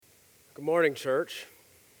Good morning, church.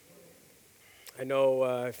 I know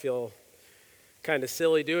I feel kind of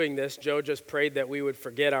silly doing this. Joe just prayed that we would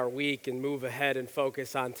forget our week and move ahead and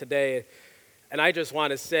focus on today. And I just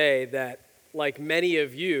want to say that, like many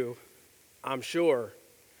of you, I'm sure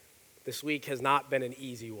this week has not been an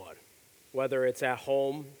easy one. Whether it's at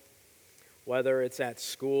home, whether it's at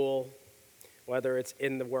school, whether it's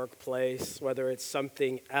in the workplace, whether it's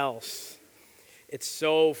something else. It's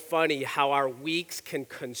so funny how our weeks can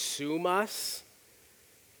consume us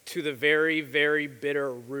to the very, very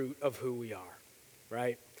bitter root of who we are,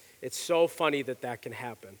 right? It's so funny that that can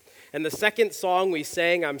happen. And the second song we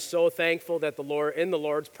sang, I'm so thankful that the Lord, in the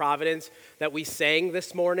Lord's providence, that we sang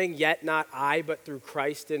this morning, yet not I, but through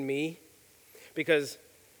Christ in me, because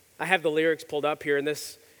I have the lyrics pulled up here, and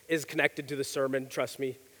this is connected to the sermon, trust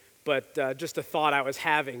me, but just a thought I was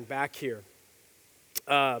having back here.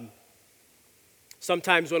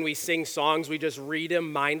 Sometimes when we sing songs, we just read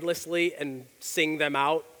them mindlessly and sing them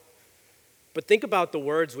out. But think about the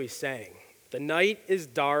words we sang. The night is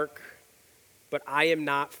dark, but I am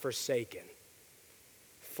not forsaken.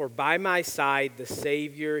 For by my side the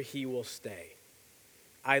Savior, he will stay.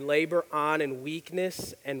 I labor on in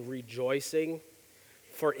weakness and rejoicing,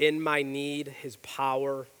 for in my need his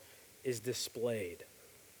power is displayed.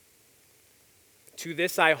 To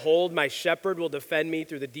this I hold, my shepherd will defend me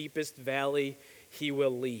through the deepest valley he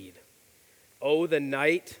will lead. Oh, the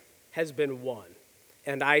night has been won,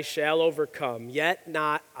 and I shall overcome, yet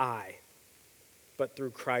not I, but through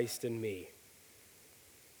Christ in me.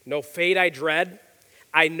 No fate I dread,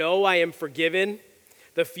 I know I am forgiven.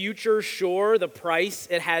 The future sure, the price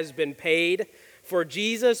it has been paid. For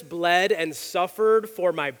Jesus bled and suffered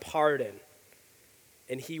for my pardon,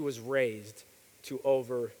 and he was raised to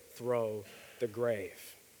overthrow the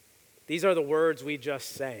grave. These are the words we just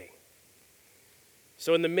sang.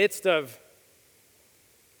 So in the midst of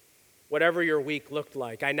whatever your week looked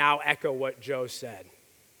like, I now echo what Joe said.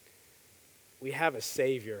 We have a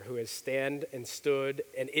Savior who has stood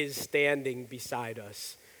and is standing beside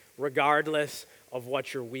us, regardless of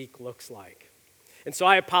what your week looks like. And so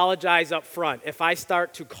I apologize up front if I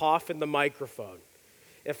start to cough in the microphone.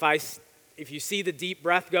 If you see the deep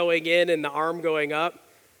breath going in and the arm going up,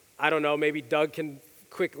 I don't know, maybe Don can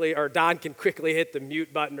quickly hit the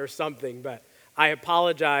mute button or something, but I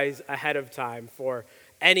apologize ahead of time for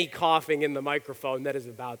any coughing in the microphone that is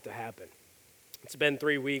about to happen. It's been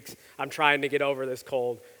 3 weeks. I'm trying to get over this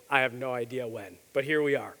cold. I have no idea when, but here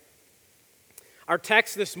we are. Our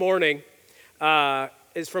text this morning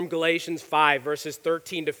is from Galatians 5, verses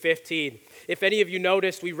 13 to 15. If any of you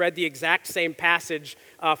noticed, we read the exact same passage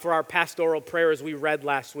for our pastoral prayer as we read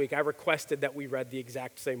last week. I requested that we read the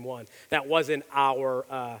exact same one. That wasn't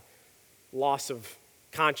our loss of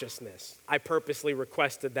consciousness. I purposely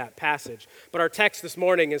requested that passage. But our text this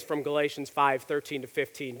morning is from Galatians 5, 13 to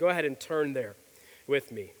 15. Go ahead and turn there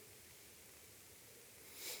with me. It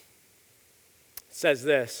says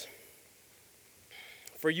this: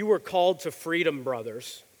 For you were called to freedom,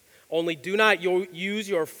 brothers. Only do not use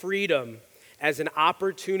your freedom as an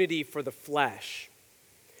opportunity for the flesh,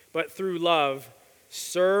 but through love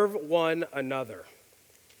serve one another.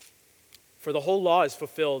 For the whole law is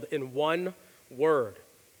fulfilled in one word: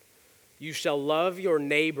 you shall love your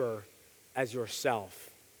neighbor as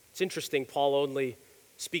yourself. It's interesting, Paul only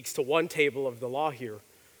speaks to one table of the law here,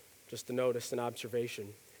 just to notice an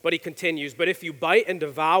observation. But he continues, but if you bite and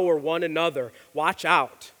devour one another, watch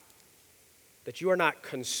out that you are not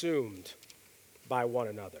consumed by one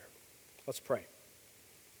another. Let's pray.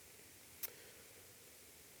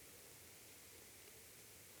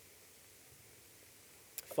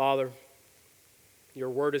 Father, your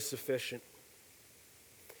word is sufficient.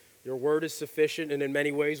 Your word is sufficient, and in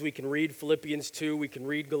many ways we can read Philippians 2, we can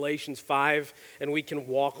read Galatians 5, and we can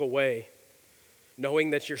walk away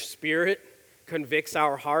knowing that your Spirit convicts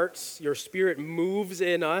our hearts, your Spirit moves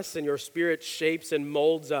in us, and your Spirit shapes and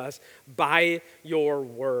molds us by your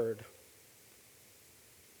word.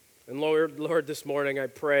 And Lord, this morning I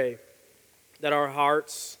pray that our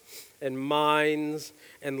hearts and minds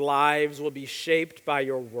and lives will be shaped by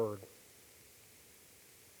your word.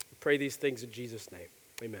 I pray these things in Jesus' name.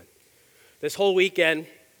 Amen. This whole weekend,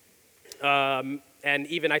 and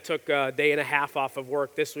even I took a day and a half off of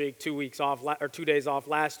work this week, 2 weeks off, or 2 days off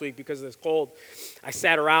last week because of this cold. I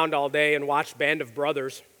sat around all day and watched Band of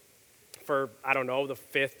Brothers for, the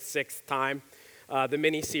 5th, 6th time. The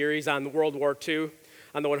mini-series on World War II,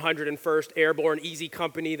 on the 101st Airborne Easy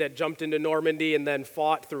Company that jumped into Normandy and then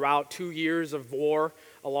fought throughout 2 years of war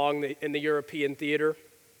in the European theater.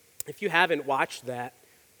 If you haven't watched that,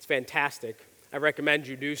 it's fantastic. I recommend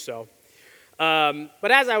you do so.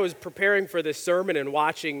 But as I was preparing for this sermon and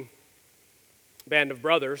watching Band of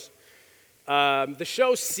Brothers. The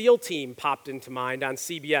show SEAL Team popped into mind on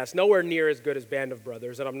CBS. Nowhere near as good as Band of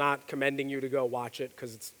Brothers, and I'm not commending you to go watch it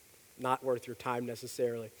because it's not worth your time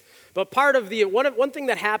necessarily. But part of one thing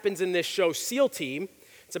that happens in this show, SEAL Team,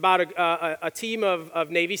 it's about a team of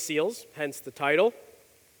Navy SEALs, hence the title.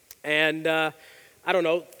 And I don't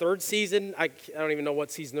know, third season, I don't even know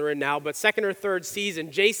what season they're in now, but second or third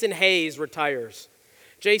season, Jason Hayes retires.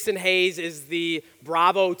 Jason Hayes is the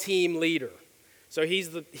Bravo team leader. So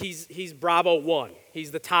he's Bravo 1.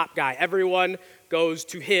 He's the top guy. Everyone goes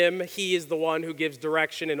to him. He is the one who gives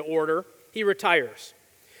direction and order. He retires.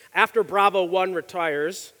 After Bravo 1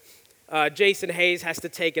 retires, Jason Hayes has to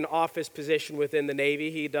take an office position within the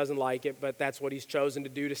Navy. He doesn't like it, but that's what he's chosen to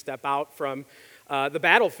do, to step out from the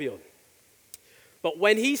battlefield. But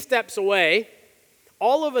when he steps away,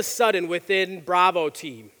 all of a sudden within Bravo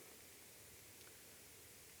team,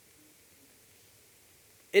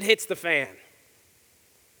 it hits the fan.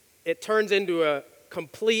 It turns into a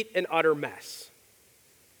complete and utter mess.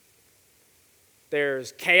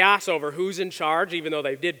 There's chaos over who's in charge, even though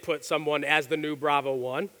they did put someone as the new Bravo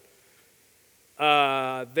 1.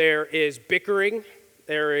 There is bickering.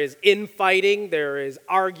 There is infighting. There is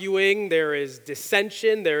arguing. There is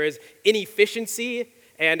dissension. There is inefficiency.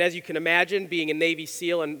 And as you can imagine, being a Navy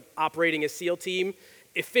SEAL and operating a SEAL team,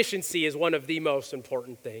 efficiency is one of the most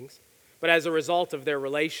important things. But as a result of their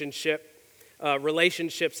relationships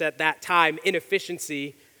at that time,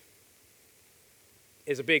 inefficiency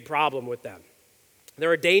is a big problem with them.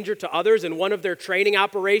 They're a danger to others. In one of their training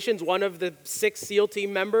operations, one of the 6 SEAL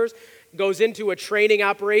team members goes into a training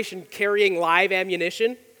operation carrying live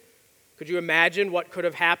ammunition. Could you imagine what could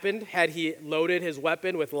have happened had he loaded his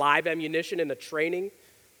weapon with live ammunition in a training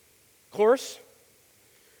course?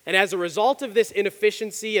 And as a result of this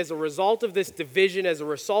inefficiency, as a result of this division, as a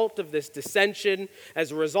result of this dissension,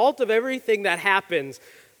 as a result of everything that happens,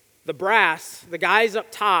 the brass, the guys up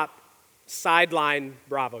top, sideline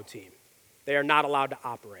Bravo team. They are not allowed to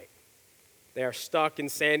operate. They are stuck in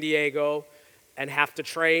San Diego and have to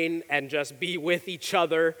train and just be with each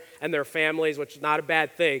other and their families, which is not a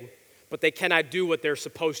bad thing, but they cannot do what they're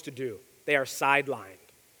supposed to do. They are sidelined.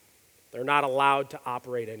 They're not allowed to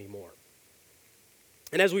operate anymore.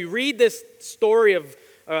 And as we read this story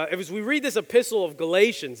as we read this epistle of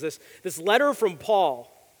Galatians, this letter from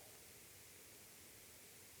Paul,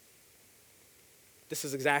 this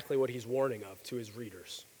is exactly what he's warning of to his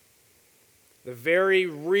readers. The very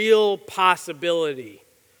real possibility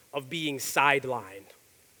of being sidelined.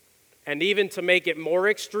 And even to make it more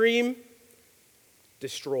extreme,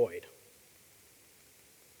 destroyed.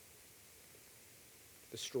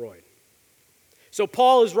 Destroyed. So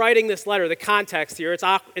Paul is writing this letter. The context here, it's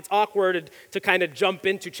awkward to kind of jump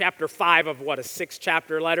into chapter 5 of a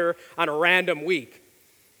 6-chapter letter on a random week.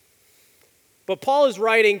 But Paul is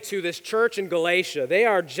writing to this church in Galatia. They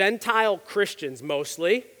are Gentile Christians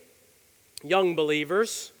mostly, young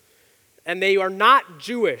believers, and they are not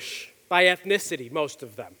Jewish by ethnicity, most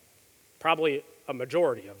of them, probably a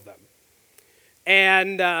majority of them.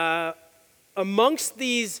 And amongst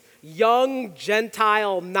these young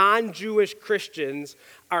Gentile, non-Jewish Christians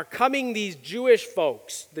are coming these Jewish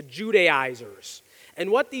folks, the Judaizers.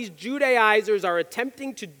 And what these Judaizers are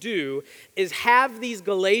attempting to do is have these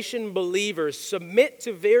Galatian believers submit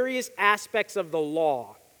to various aspects of the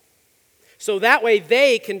law. So that way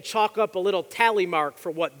they can chalk up a little tally mark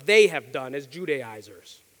for what they have done as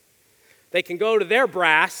Judaizers. They can go to their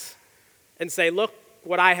brass and say, look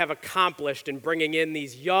what I have accomplished in bringing in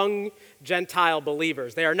these young Gentile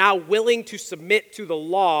believers. They are now willing to submit to the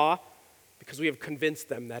law because we have convinced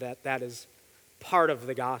them that that is part of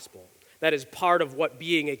the gospel. That is part of what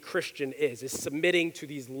being a Christian is submitting to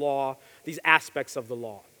these aspects of the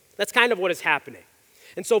law. That's kind of what is happening.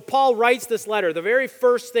 And so Paul writes this letter. The very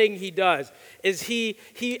first thing he does is he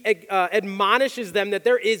admonishes them that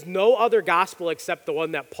there is no other gospel except the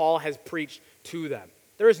one that Paul has preached to them.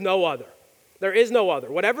 There is no other. There is no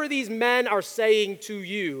other. Whatever these men are saying to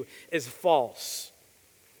you is false.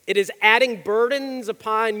 It is adding burdens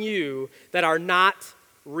upon you that are not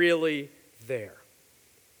really there.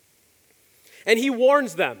 And he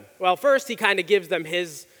warns them. Well, first he kind of gives them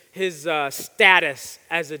his status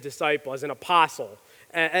as a disciple, as an apostle.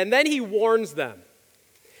 And then he warns them.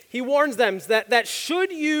 He warns them that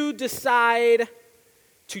should you decide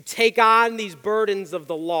to take on these burdens of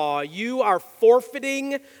the law, you are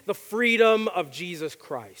forfeiting the freedom of Jesus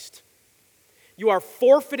Christ. You are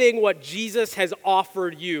forfeiting what Jesus has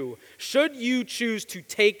offered you, should you choose to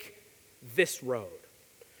take this road.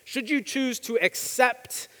 Should you choose to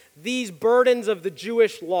accept these burdens of the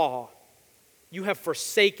Jewish law, you have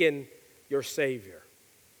forsaken your Savior.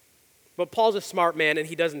 But Paul's a smart man, and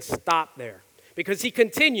he doesn't stop there, because he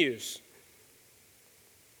continues.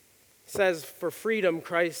 He says, for freedom,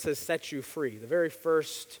 Christ has set you free. The very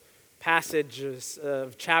first passages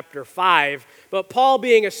of chapter 5. But Paul,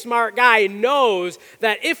 being a smart guy, knows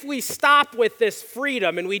that if we stop with this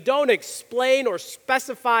freedom and we don't explain or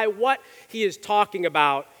specify what he is talking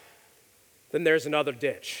about, then there's another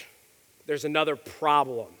ditch. There's another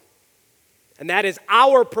problem. And that is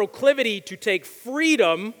our proclivity to take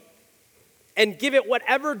freedom and give it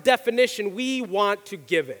whatever definition we want to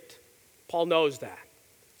give it. Paul knows that.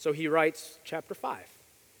 So he writes chapter 5.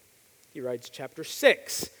 He writes chapter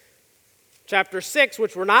 6. Chapter 6,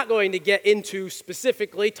 which we're not going to get into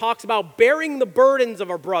specifically, talks about bearing the burdens of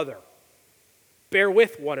our brother. Bear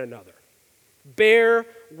with one another. Bear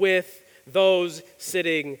with those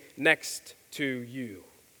sitting next to you.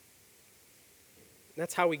 And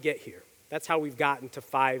that's how we get here. That's how we've gotten to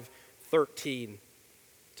 5:13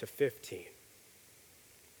 to 15.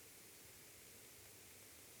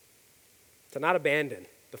 To not abandon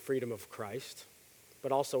the freedom of Christ,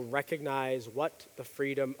 but also recognize what the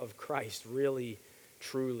freedom of Christ really,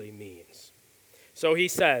 truly means. So he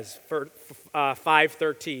says, for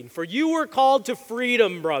 5:13, for you were called to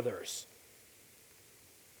freedom, brothers.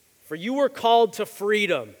 For you were called to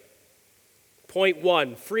freedom. Point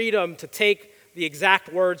 1, freedom, to take the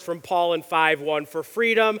exact words from Paul in 5:1. For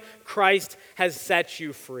freedom, Christ has set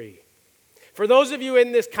you free. For those of you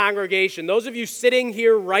in this congregation, those of you sitting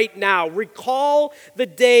here right now, recall the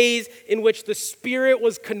days in which the Spirit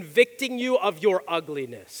was convicting you of your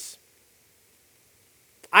ugliness.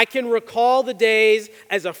 I can recall the days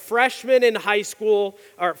as a freshman in high school,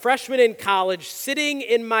 or freshman in college, sitting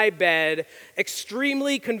in my bed,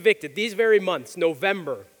 extremely convicted, these very months,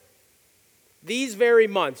 November, these very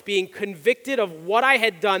months, being convicted of what I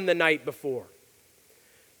had done the night before,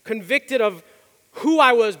 convicted of who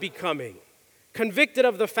I was becoming, convicted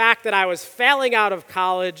of the fact that I was failing out of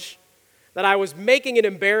college, that I was making an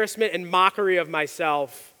embarrassment and mockery of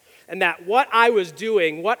myself, and that what I was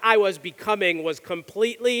doing, what I was becoming, was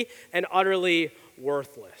completely and utterly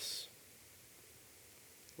worthless.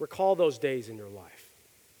 Recall those days in your life.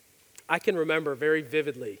 I can remember very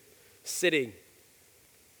vividly sitting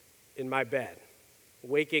in my bed,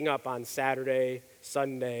 waking up on Saturday,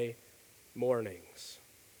 Sunday mornings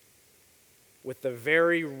with the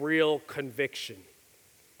very real conviction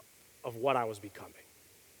of what I was becoming,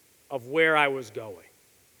 of where I was going.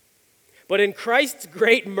 But in Christ's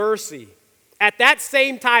great mercy, at that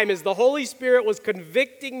same time as the Holy Spirit was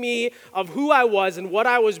convicting me of who I was and what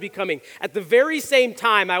I was becoming, at the very same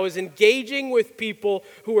time I was engaging with people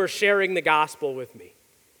who were sharing the gospel with me.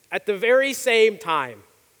 At the very same time,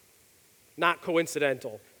 not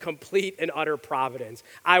coincidental, complete and utter providence,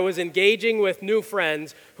 I was engaging with new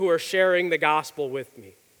friends who are sharing the gospel with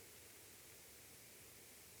me.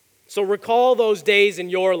 So recall those days in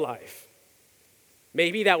your life.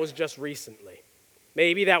 Maybe that was just recently.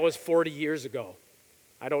 Maybe that was 40 years ago.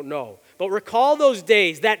 I don't know. But recall those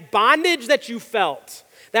days, that bondage that you felt,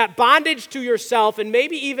 that bondage to yourself, and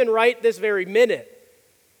maybe even right this very minute,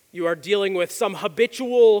 you are dealing with some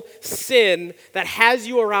habitual sin that has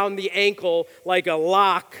you around the ankle like a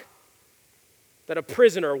lock that a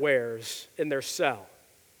prisoner wears in their cell.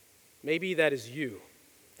 Maybe that is you.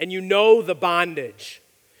 And you know the bondage.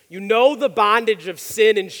 You know the bondage of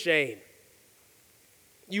sin and shame.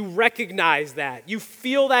 You recognize that. You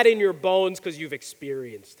feel that in your bones because you've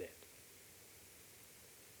experienced it.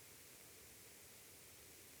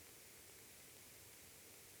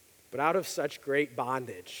 But out of such great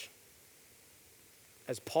bondage,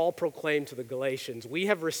 as Paul proclaimed to the Galatians, we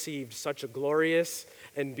have received such a glorious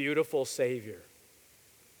and beautiful Savior.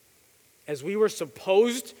 As we were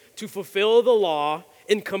supposed to fulfill the law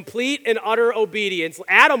in complete and utter obedience,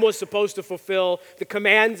 Adam was supposed to fulfill the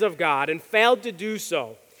commands of God and failed to do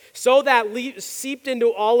so. So that seeped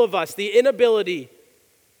into all of us the inability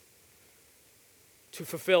to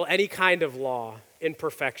fulfill any kind of law in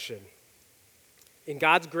perfection. In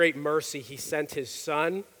God's great mercy, he sent his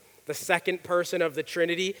Son, the second person of the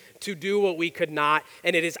Trinity, to do what we could not.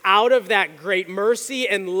 And it is out of that great mercy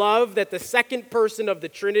and love that the second person of the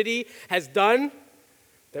Trinity has done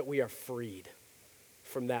that we are freed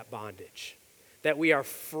from that bondage. That we are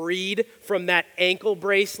freed from that ankle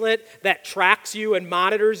bracelet that tracks you and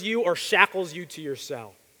monitors you or shackles you to your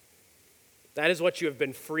cell. That is what you have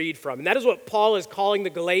been freed from. And that is what Paul is calling the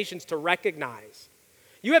Galatians to recognize.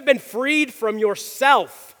 You have been freed from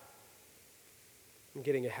yourself. I'm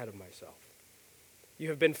getting ahead of myself. You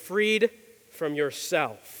have been freed from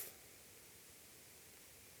yourself.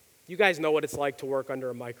 You guys know what it's like to work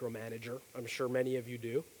under a micromanager. I'm sure many of you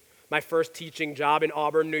do. my first teaching job in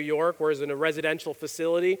Auburn, New York, where I was in a residential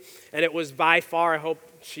facility, and it was by far, I hope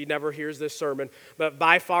she never hears this sermon, but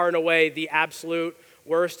by far and away the absolute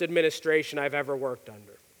worst administration I've ever worked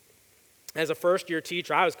under. As a first-year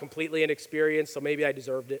teacher, I was completely inexperienced, so maybe I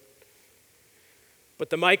deserved it. But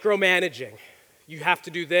the micromanaging, you have to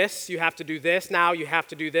do this, you have to do this, now you have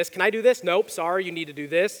to do this. Can I do this? Nope, sorry, you need to do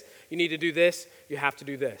this, you need to do this, you have to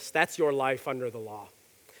do this. That's your life under the law.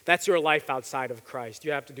 That's your life outside of Christ.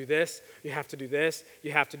 You have to do this, you have to do this,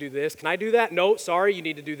 you have to do this. Can I do that? No, sorry, you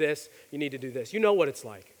need to do this, you need to do this. You know what it's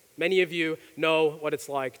like. Many of you know what it's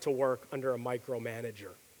like to work under a micromanager.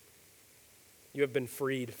 You have been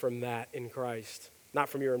freed from that in Christ. Not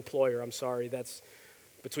from your employer, I'm sorry, that's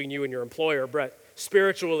between you and your employer, but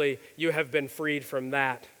spiritually, you have been freed from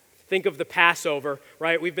that. Think of the Passover,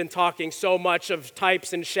 right? We've been talking so much of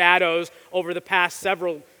types and shadows over the past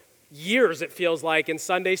several years, it feels like, in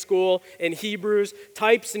Sunday school, in Hebrews,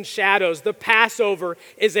 types and shadows. The Passover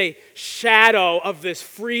is a shadow of this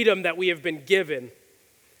freedom that we have been given.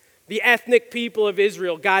 The ethnic people of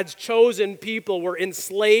Israel, God's chosen people, were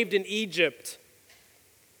enslaved in Egypt.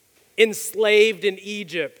 Enslaved in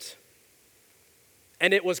Egypt.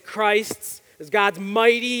 And it was God's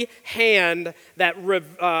mighty hand that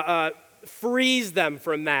frees them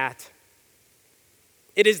from that.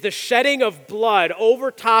 It is the shedding of blood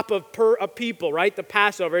over top of a people, right? The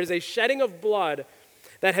Passover. It is a shedding of blood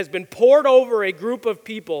that has been poured over a group of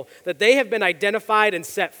people that they have been identified and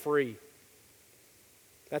set free.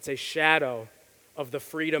 That's a shadow of the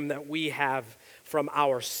freedom that we have from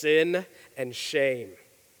our sin and shame.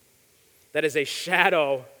 That is a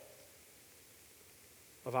shadow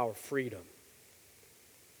of our freedom.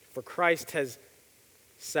 For Christ has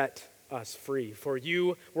set us free. For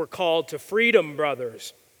you were called to freedom,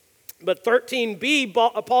 brothers. But 13b,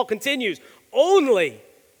 Paul continues, only,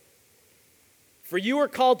 for you are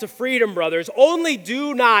called to freedom, brothers, only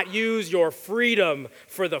do not use your freedom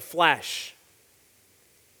for the flesh.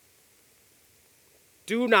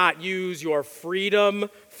 Do not use your freedom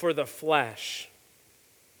for the flesh.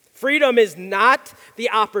 Freedom is not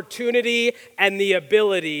the opportunity and the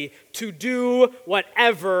ability to do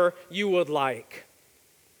whatever you would like.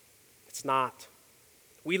 It's not.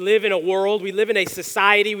 We live in a world, we live in a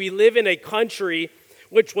society, we live in a country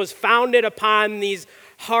which was founded upon these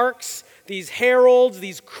harks, these heralds,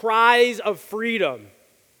 these cries of freedom.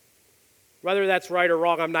 Whether that's right or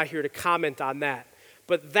wrong, I'm not here to comment on that.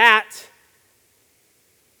 But that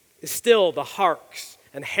is still the harks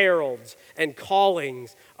and heralds and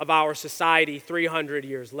callings of our society 300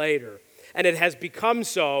 years later. And it has become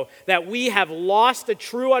so that we have lost a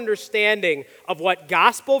true understanding of what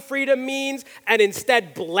gospel freedom means and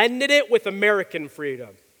instead blended it with American freedom.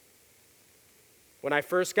 When I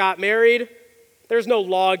first got married, there's no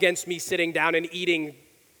law against me sitting down and eating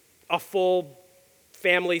a full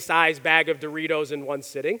family-sized bag of Doritos in one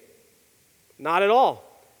sitting. Not at all.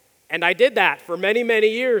 And I did that for many, many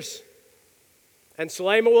years. And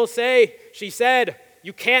Sulema will say, she said,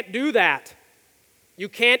 you can't do that. You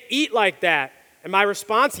can't eat like that. And my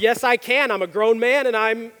response, yes, I can. I'm a grown man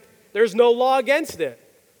and there's no law against it.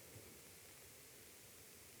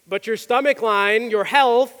 But your stomach line, your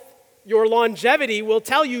health, your longevity will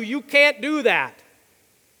tell you you can't do that.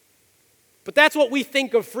 But that's what we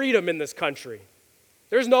think of freedom in this country.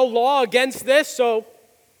 There's no law against this, so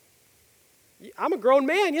I'm a grown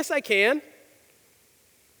man. Yes, I can.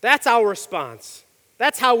 That's our response.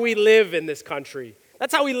 That's how we live in this country.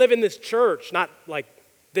 That's how we live in this church, not like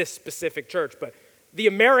this specific church, but the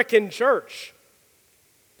American church.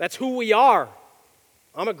 That's who we are.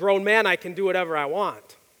 I'm a grown man, I can do whatever I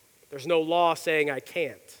want. There's no law saying I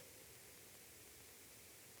can't.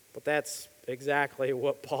 But that's exactly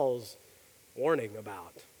what Paul's warning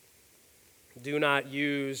about. Do not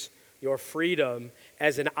use your freedom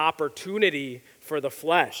as an opportunity for the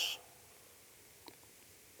flesh.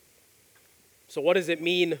 So what does it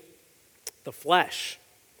mean, the flesh?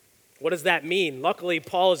 What does that mean? Luckily,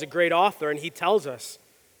 Paul is a great author, and he tells us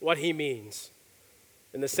what he means.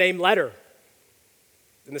 In the same letter,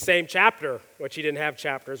 in the same chapter, which he didn't have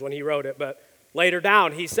chapters when he wrote it, but later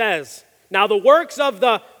down, he says, now the works of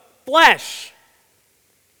the flesh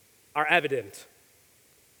are evident.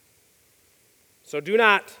 So do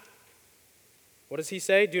not, what does he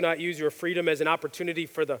say? Do not use your freedom as an opportunity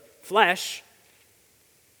for the flesh.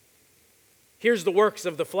 Here's the works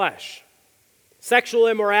of the flesh: sexual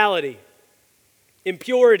immorality,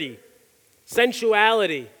 impurity,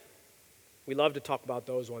 sensuality. We love to talk about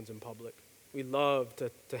those ones in public. We love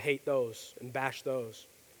to hate those and bash those.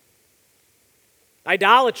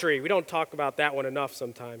 Idolatry, we don't talk about that one enough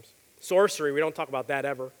sometimes. Sorcery, we don't talk about that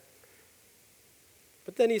ever.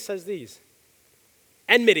 But then he says these: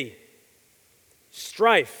 enmity,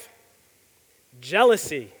 strife,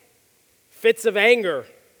 jealousy, fits of anger,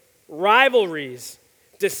 rivalries,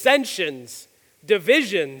 dissensions,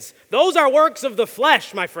 divisions. Those are works of the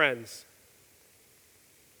flesh, my friends.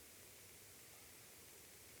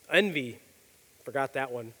 Envy, forgot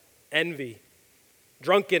that one. Envy,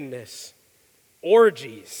 drunkenness,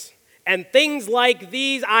 orgies, and things like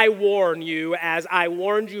these I warn you, as I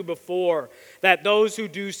warned you before, that those who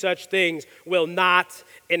do such things will not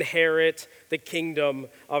inherit the kingdom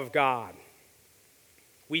of God.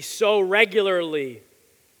 We so regularly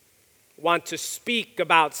want to speak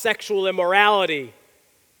about sexual immorality.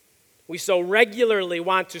 We so regularly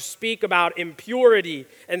want to speak about impurity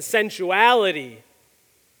and sensuality.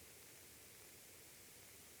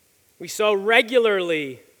 We so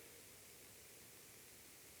regularly,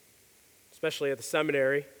 especially at the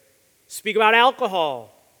seminary, speak about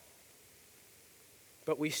alcohol.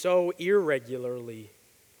 But we so irregularly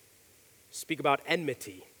speak about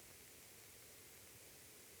enmity.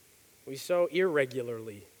 We so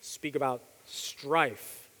irregularly speak about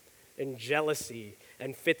strife and jealousy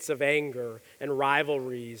and fits of anger and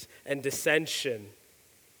rivalries and dissension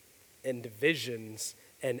and divisions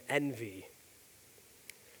and envy.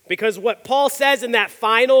 Because what Paul says in that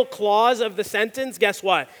final clause of the sentence, guess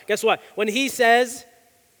what? Guess what? When he says,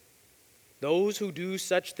 those who do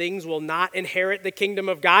such things will not inherit the kingdom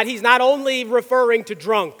of God, he's not only referring to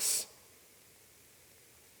drunks.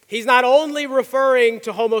 He's not only referring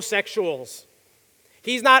to homosexuals.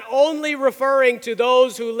 He's not only referring to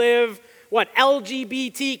those who live,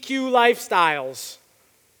 LGBTQ lifestyles.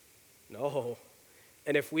 No.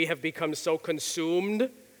 And if we have become so consumed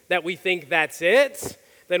that we think that's it,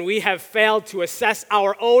 then we have failed to assess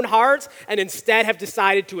our own hearts and instead have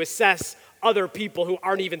decided to assess other people who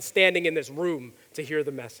aren't even standing in this room to hear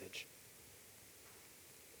the message.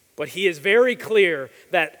 But he is very clear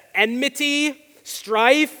that enmity,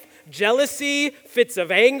 strife, jealousy, fits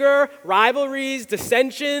of anger, rivalries,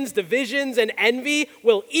 dissensions, divisions, and envy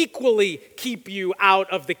will equally keep you out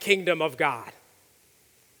of the kingdom of God.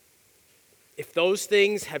 If those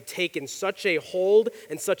things have taken such a hold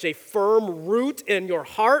and such a firm root in your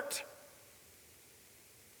heart,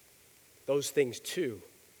 those things too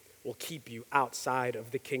will keep you outside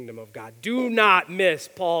of the kingdom of God. Do not miss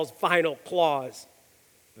Paul's final clause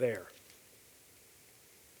there.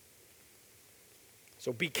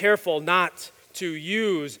 So be careful not to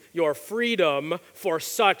use your freedom for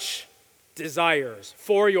such desires,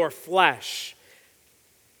 for your flesh.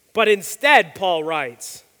 But instead, Paul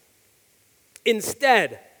writes,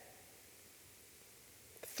 instead,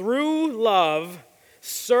 through love,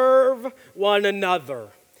 serve one another.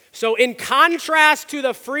 So in contrast to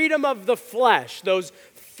the freedom of the flesh, those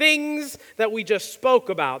things that we just spoke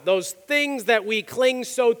about, those things that we cling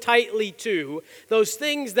so tightly to, those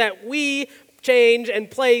things that we change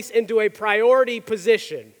and place into a priority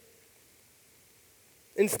position,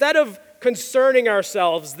 instead of concerning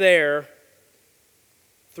ourselves there,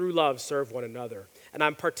 through love, serve one another. And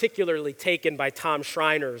I'm particularly taken by Tom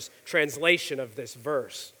Schreiner's translation of this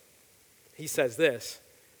verse. He says this,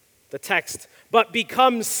 the text, but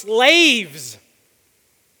become slaves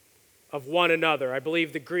of one another. I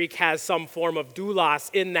believe the Greek has some form of doulos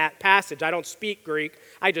in that passage. I don't speak Greek,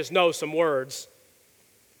 I just know some words.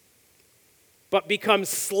 But become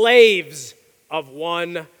slaves of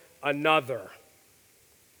one another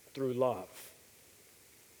through love.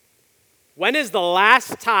 When is the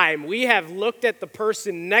last time we have looked at the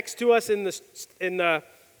person next to us in the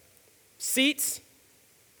seats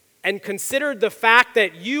and considered the fact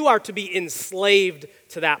that you are to be enslaved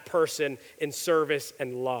to that person in service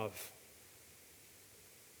and love?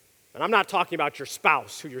 And I'm not talking about your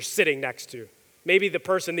spouse who you're sitting next to, maybe the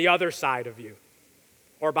person the other side of you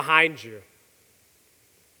or behind you.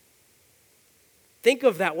 Think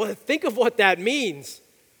of that. Think of what that means.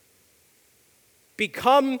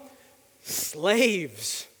 Become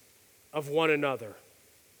slaves of one another.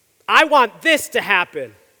 I want this to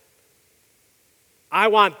happen. I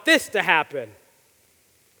want this to happen.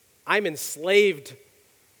 I'm enslaved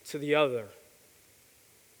to the other.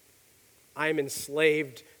 I'm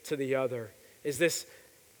enslaved to the other. Is this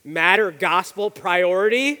matter gospel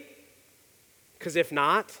priority? Because if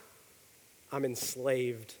not, I'm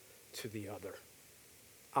enslaved to the other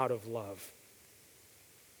out of love.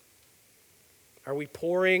 Are we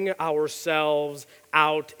pouring ourselves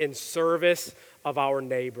out in service of our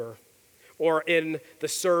neighbor or in the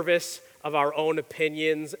service of our own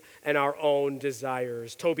opinions and our own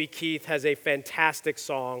desires? Toby Keith has a fantastic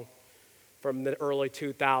song from the early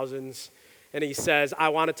 2000s, And he says, I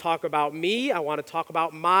want to talk about me. I want to talk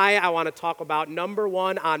about I want to talk about number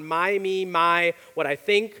one on my, me, my, what I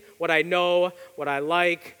think, what I know, what I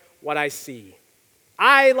like, what I see.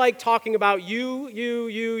 I like talking about you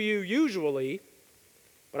usually,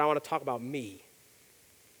 but I want to talk about me.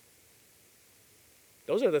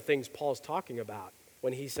 Those are the things Paul's talking about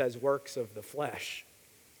when he says works of the flesh.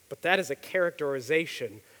 But that is a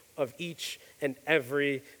characterization of each and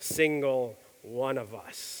every single one of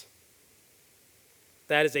us.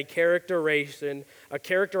 That is a characterization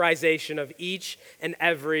of each and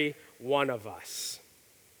every one of us.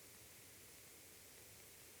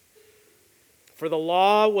 For the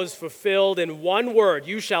law was fulfilled in one word,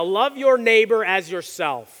 you shall love your neighbor as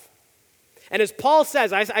yourself. And as Paul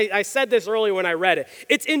says, I said this earlier when I read it,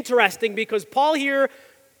 it's interesting because Paul here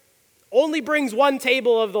only brings one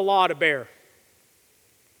table of the law to bear.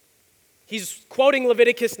 He's quoting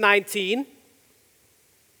Leviticus 19,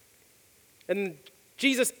 and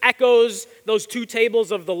Jesus echoes those two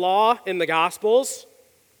tables of the law in the Gospels.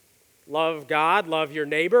 Love God, love your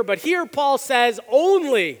neighbor. But here Paul says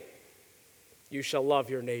only you shall love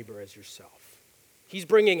your neighbor as yourself. He's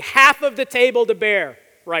bringing half of the table to bear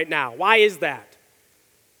right now. Why is that?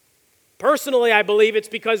 Personally, I believe it's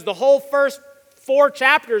because the whole first 4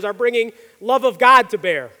 chapters are bringing love of God to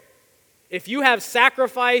bear. If you have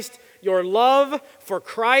sacrificed your love for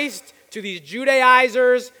Christ to these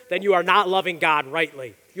Judaizers, then you are not loving God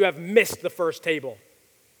rightly. You have missed the first table.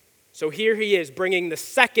 So here he is bringing the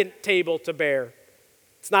second table to bear.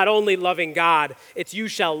 It's not only loving God, it's you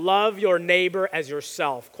shall love your neighbor as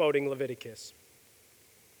yourself, quoting Leviticus.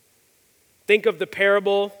 Think of the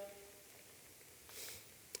parable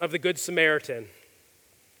of the Good Samaritan.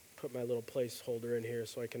 Put my little placeholder in here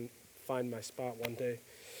so I can find my spot one day.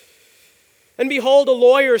 And behold, a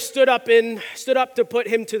lawyer stood up to put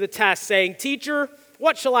him to the test, saying, Teacher,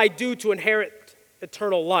 what shall I do to inherit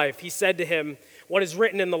eternal life? He said to him, What is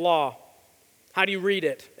written in the law? How do you read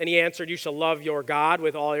it? And he answered, You shall love your God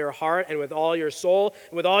with all your heart and with all your soul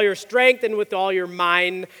and with all your strength and with all your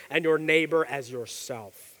mind, and your neighbor as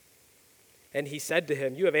yourself. And he said to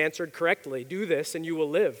him, You have answered correctly. Do this and you will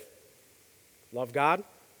live. Love God,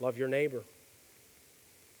 love your neighbor.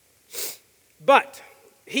 But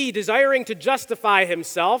he, desiring to justify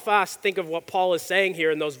himself, think of what Paul is saying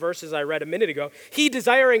here in those verses I read a minute ago. He,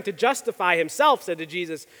 desiring to justify himself, said to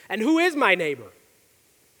Jesus, And who is my neighbor?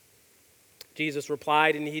 Jesus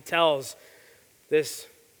replied, and he tells this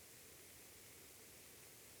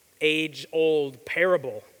age-old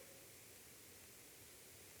parable.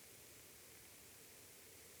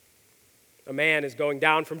 A man is going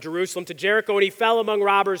down from Jerusalem to Jericho, and he fell among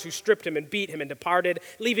robbers who stripped him and beat him and departed,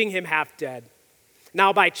 leaving him half dead.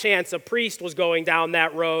 Now by chance a priest was going down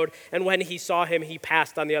that road, and when he saw him, he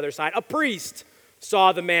passed on the other side. A priest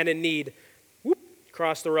saw the man in need. Whoop,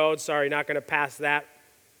 crossed the road. Sorry, not going to pass that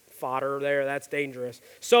fodder there. That's dangerous.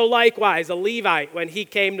 So likewise, a Levite, when he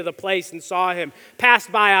came to the place and saw him,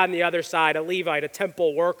 passed by on the other side. A Levite, a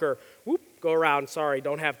temple worker. Whoop, go around. Sorry,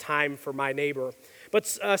 don't have time for my neighbor.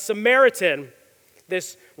 But a Samaritan,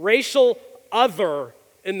 this racial other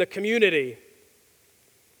in the community,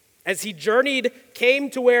 as he journeyed,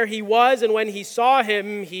 came to where he was, and when he saw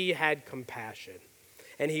him, he had compassion.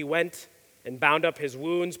 And he went and bound up his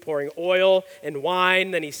wounds, pouring oil and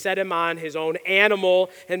wine. Then he set him on his own animal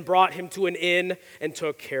and brought him to an inn and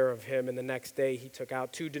took care of him. And the next day he took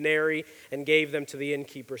out 2 denarii and gave them to the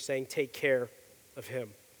innkeeper, saying, Take care of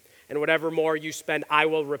him. And whatever more you spend, I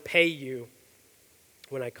will repay you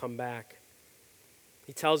when I come back.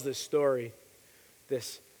 He tells this story,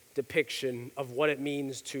 this depiction of what it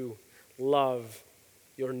means to love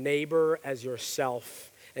your neighbor as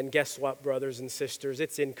yourself. And guess what, brothers and sisters?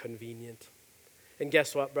 It's inconvenient. And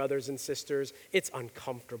guess what, brothers and sisters? It's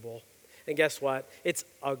uncomfortable. And guess what? It's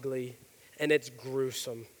ugly, and it's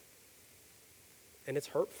gruesome, and it's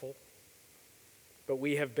hurtful. But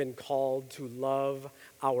we have been called to love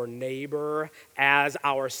our neighbor as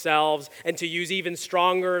ourselves, and to use even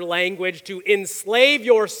stronger language, to enslave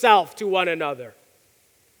yourself to one another.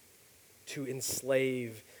 To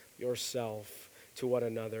enslave yourself to one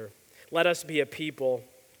another. Let us be a people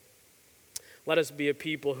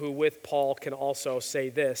who with Paul can also say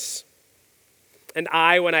this. And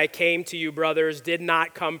I, when I came to you, brothers, did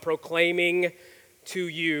not come proclaiming to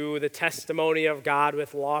you the testimony of God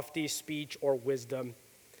with lofty speech or wisdom.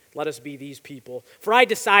 Let us be these people. For I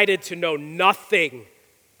decided to know nothing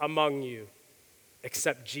among you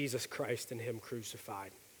except Jesus Christ and him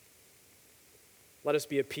crucified. Let us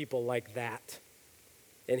be a people like that.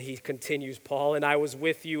 And he continues, Paul, and I was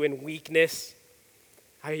with you in weakness,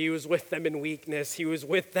 He was with them in weakness. He was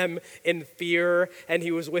with them in fear, and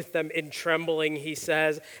he was with them in trembling, he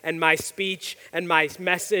says. And my speech and my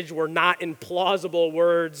message were not in plausible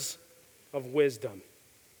words of wisdom,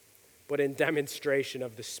 but in demonstration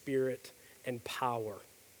of the Spirit and power.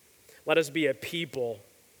 Let us be a people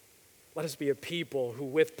who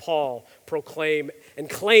with Paul proclaim and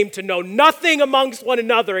claim to know nothing amongst one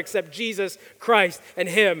another except Jesus Christ and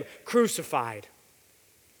him crucified.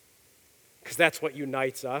 Because that's what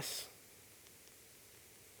unites us.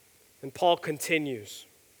 And Paul continues.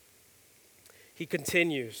 He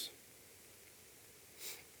continues.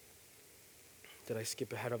 Did I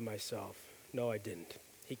skip ahead of myself? No, I didn't.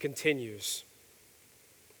 He continues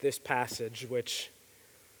this passage, which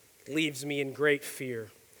leaves me in great fear.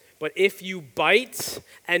 But if you bite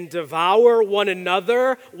and devour one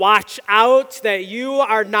another, watch out that you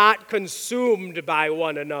are not consumed by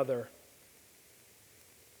one another.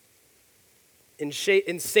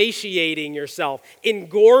 Insatiating yourself,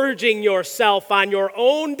 engorging yourself on your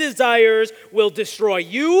own desires will destroy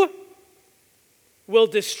you, will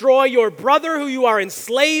destroy your brother who you are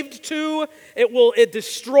enslaved to. It will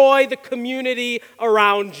destroy the community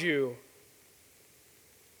around you.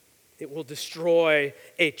 It will destroy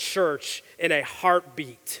a church in a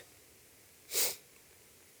heartbeat.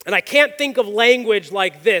 And I can't think of language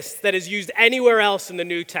like this that is used anywhere else in the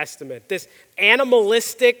New Testament. This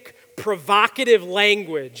animalistic, provocative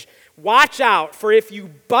language. Watch out, for if you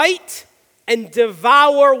bite and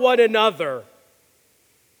devour one another.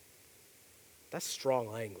 That's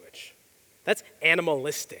strong language. That's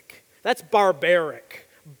animalistic. That's barbaric.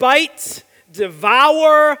 Bite,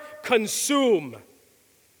 devour, consume.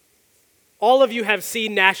 All of you have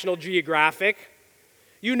seen National Geographic.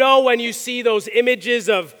 You know when you see those images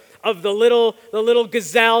of the little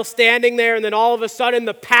gazelle standing there, and then all of a sudden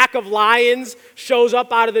the pack of lions shows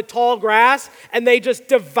up out of the tall grass, and they just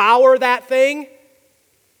devour that thing.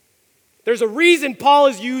 There's a reason Paul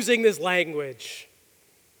is using this language.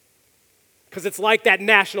 Because it's like that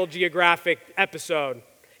National Geographic episode.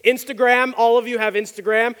 Instagram, all of you have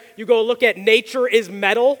Instagram. You go look at Nature is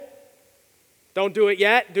Metal. Don't do it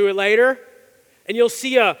yet, do it later. And you'll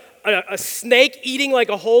see a snake eating like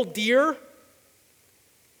a whole deer.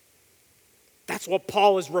 That's what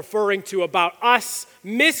Paul is referring to about us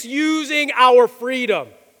misusing our freedom.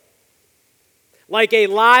 Like a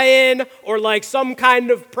lion or like some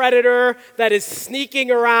kind of predator that is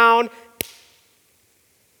sneaking around.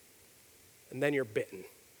 And then you're bitten.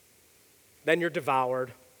 Then you're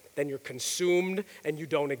devoured. Then you're consumed and you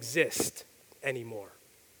don't exist anymore.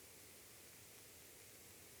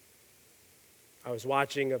 I was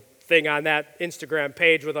watching a thing on that Instagram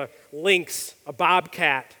page with a lynx, a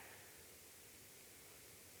bobcat,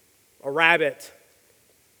 a rabbit.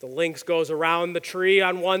 The lynx goes around the tree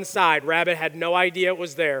on one side. Rabbit had no idea it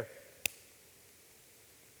was there.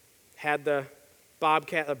 The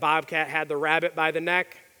bobcat had the rabbit by the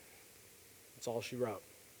neck. That's all she wrote.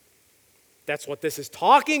 That's what this is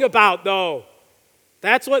talking about, though.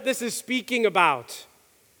 That's what this is speaking about.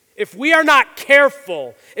 If we are not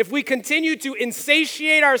careful, if we continue to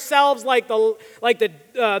insatiate ourselves like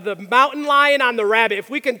the mountain lion on the rabbit, if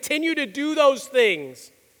we continue to do those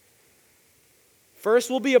things,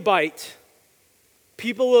 first will be a bite,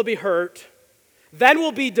 people will be hurt, then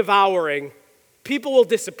will be devouring, people will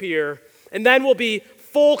disappear, and then will be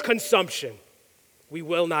full consumption. We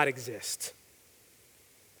will not exist.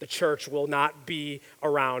 The church will not be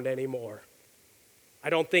around anymore. I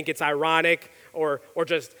don't think it's ironic or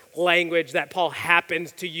just language that Paul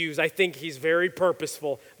happens to use. I think he's very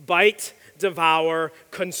purposeful. Bite, devour,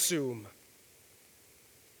 consume.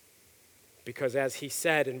 Because as he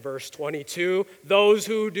said in verse 22, those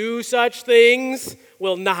who do such things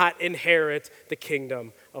will not inherit the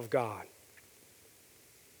kingdom of God.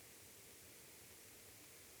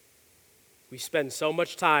 We spend so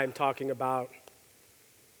much time talking about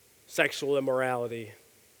sexual immorality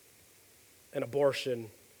and abortion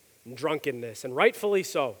and drunkenness, and rightfully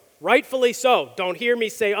so. Rightfully so. Don't hear me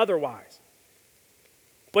say otherwise.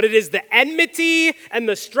 But it is the enmity and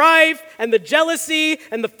the strife and the jealousy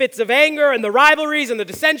and the fits of anger and the rivalries and the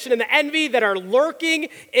dissension and the envy that are lurking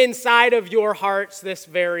inside of your hearts this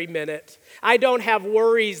very minute. I don't have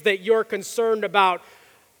worries that you're concerned about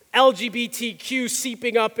LGBTQ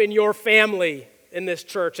seeping up in your family in this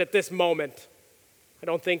church at this moment. I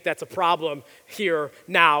don't think that's a problem here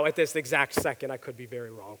now at this exact second. I could be very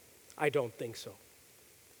wrong. I don't think so.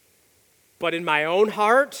 But in my own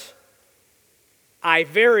heart, I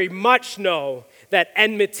very much know that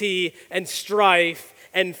enmity and strife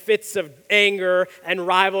and fits of anger and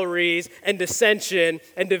rivalries and dissension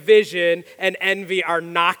and division and envy are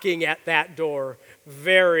knocking at that door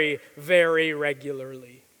very, very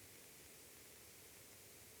regularly.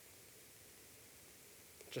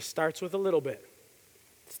 It just starts with a little bit.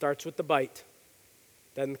 It starts with the bite.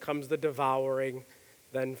 Then comes the devouring.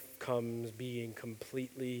 Then comes being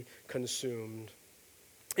completely consumed.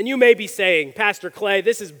 And you may be saying, Pastor Clay,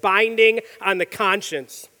 this is binding on the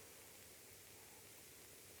conscience.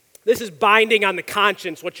 This is binding on the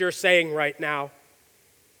conscience, what you're saying right now.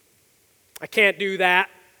 I can't do that.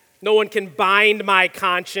 No one can bind my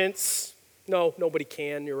conscience. No, nobody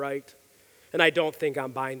can, you're right. And I don't think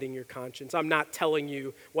I'm binding your conscience. I'm not telling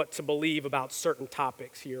you what to believe about certain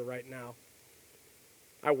topics here right now.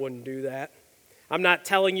 I wouldn't do that. I'm not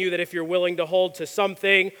telling you that if you're willing to hold to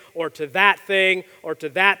something or to that thing or to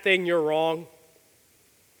that thing, you're wrong.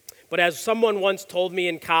 But as someone once told me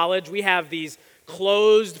in college, we have these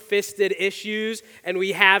closed-fisted issues and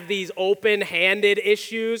we have these open-handed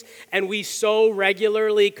issues, and we so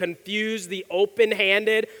regularly confuse the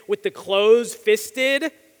open-handed with the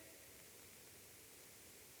closed-fisted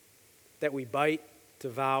that we bite,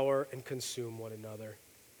 devour, and consume one another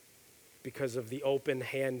because of the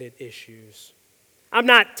open-handed issues. I'm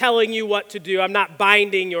not telling you what to do. I'm not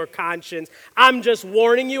binding your conscience. I'm just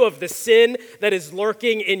warning you of the sin that is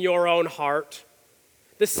lurking in your own heart.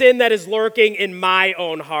 The sin that is lurking in my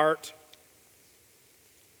own heart.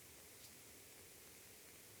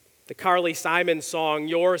 The Carly Simon song,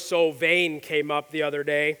 You're So Vain, came up the other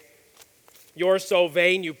day. You're so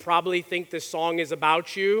vain, you probably think this song is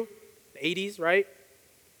about you. The 80s, right?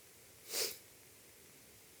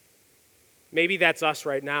 Maybe that's us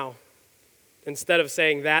right now. Instead of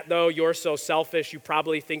saying that, though, you're so selfish, you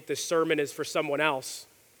probably think this sermon is for someone else.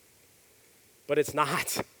 But it's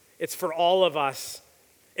not. It's for all of us.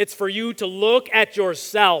 It's for you to look at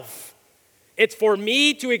yourself. It's for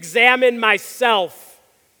me to examine myself.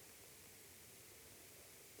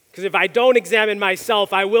 Because if I don't examine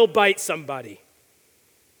myself, I will bite somebody,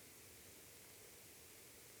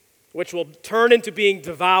 which will turn into being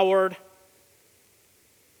devoured,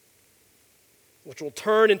 which will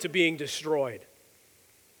turn into being destroyed.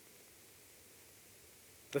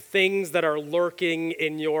 The things that are lurking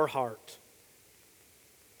in your heart,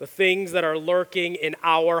 the things that are lurking in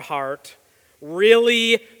our heart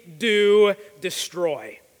really do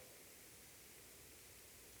destroy.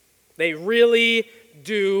 They really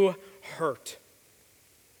do hurt.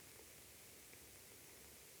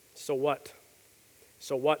 So what?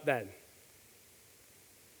 So what then?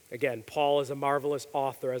 Again, Paul is a marvelous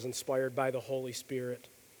author as inspired by the Holy Spirit.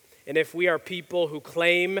 And if we are people who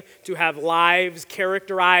claim to have lives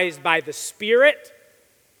characterized by the Spirit,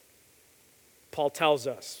 Paul tells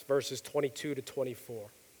us, verses 22 to 24,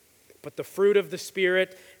 but the fruit of the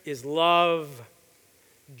Spirit is love,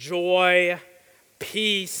 joy,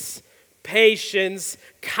 peace, patience,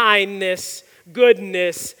 kindness,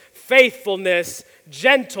 goodness, faithfulness,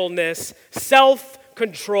 gentleness,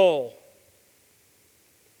 self-control.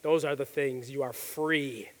 Those are the things you are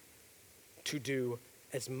free to do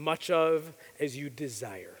as much of as you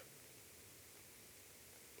desire.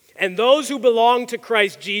 And those who belong to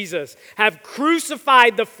Christ Jesus have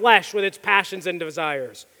crucified the flesh with its passions and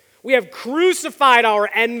desires. We have crucified our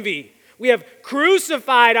envy. We have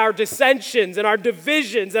crucified our dissensions and our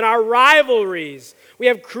divisions and our rivalries. We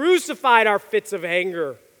have crucified our fits of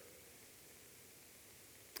anger.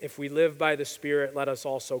 If we live by the Spirit, let us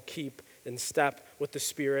also keep in step with the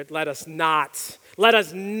Spirit. Let us not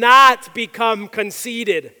become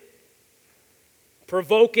conceited,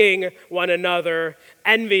 provoking one another,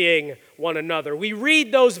 envying one another. We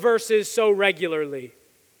read those verses so regularly.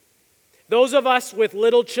 Those of us with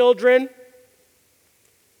little children,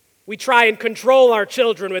 we try and control our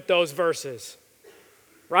children with those verses,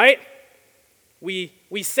 right? We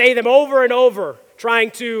say them over and over,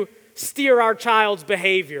 trying to steer our child's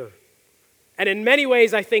behavior. And in many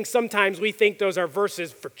ways, I think sometimes we think those are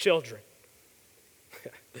verses for children.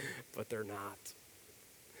 But they're not.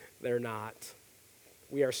 They're not.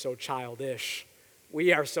 We are so childish.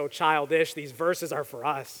 We are so childish. These verses are for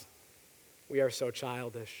us. We are so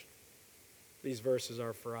childish. These verses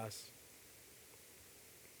are for us.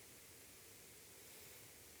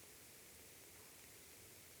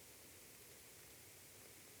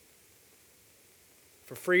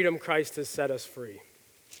 For freedom, Christ has set us free.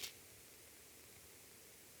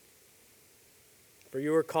 For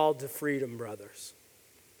you are called to freedom, brothers.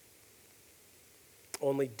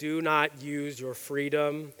 Only do not use your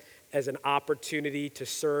freedom as an opportunity to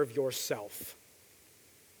serve yourself,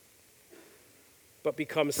 but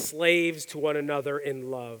become slaves to one another in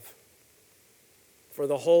love. For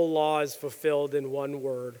the whole law is fulfilled in one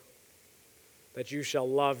word, that you shall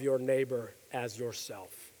love your neighbor as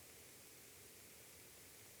yourself.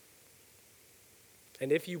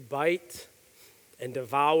 And if you bite and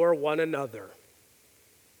devour one another,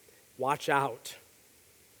 watch out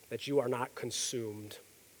that you are not consumed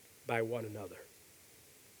by one another.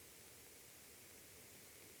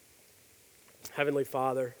 Heavenly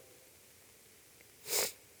Father,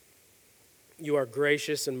 you are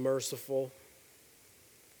gracious and merciful.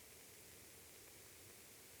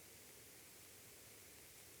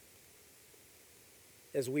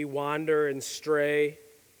 As we wander and stray,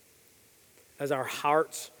 as our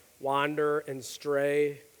hearts wander and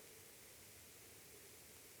stray,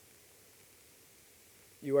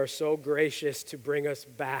 you are so gracious to bring us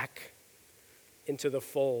back into the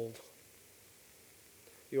fold.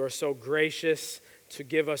 You are so gracious to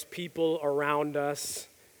give us people around us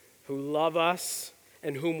who love us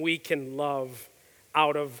and whom we can love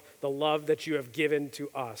out of the love that you have given to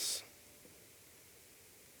us.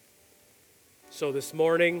 So this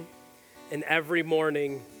morning and every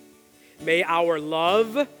morning, may our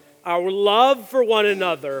love for one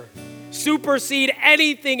another supersede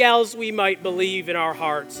anything else we might believe in our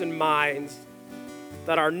hearts and minds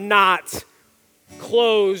that are not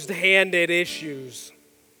closed-handed issues.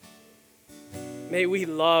 May we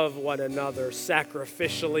love one another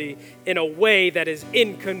sacrificially in a way that is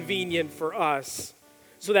inconvenient for us,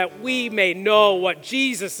 so that we may know what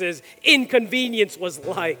Jesus' inconvenience was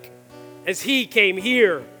like as he came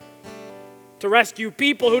here to rescue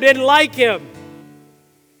people who didn't like him.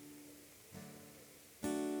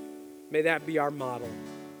 May that be our model.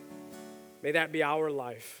 May that be our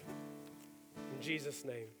life. In Jesus'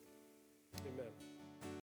 name, amen.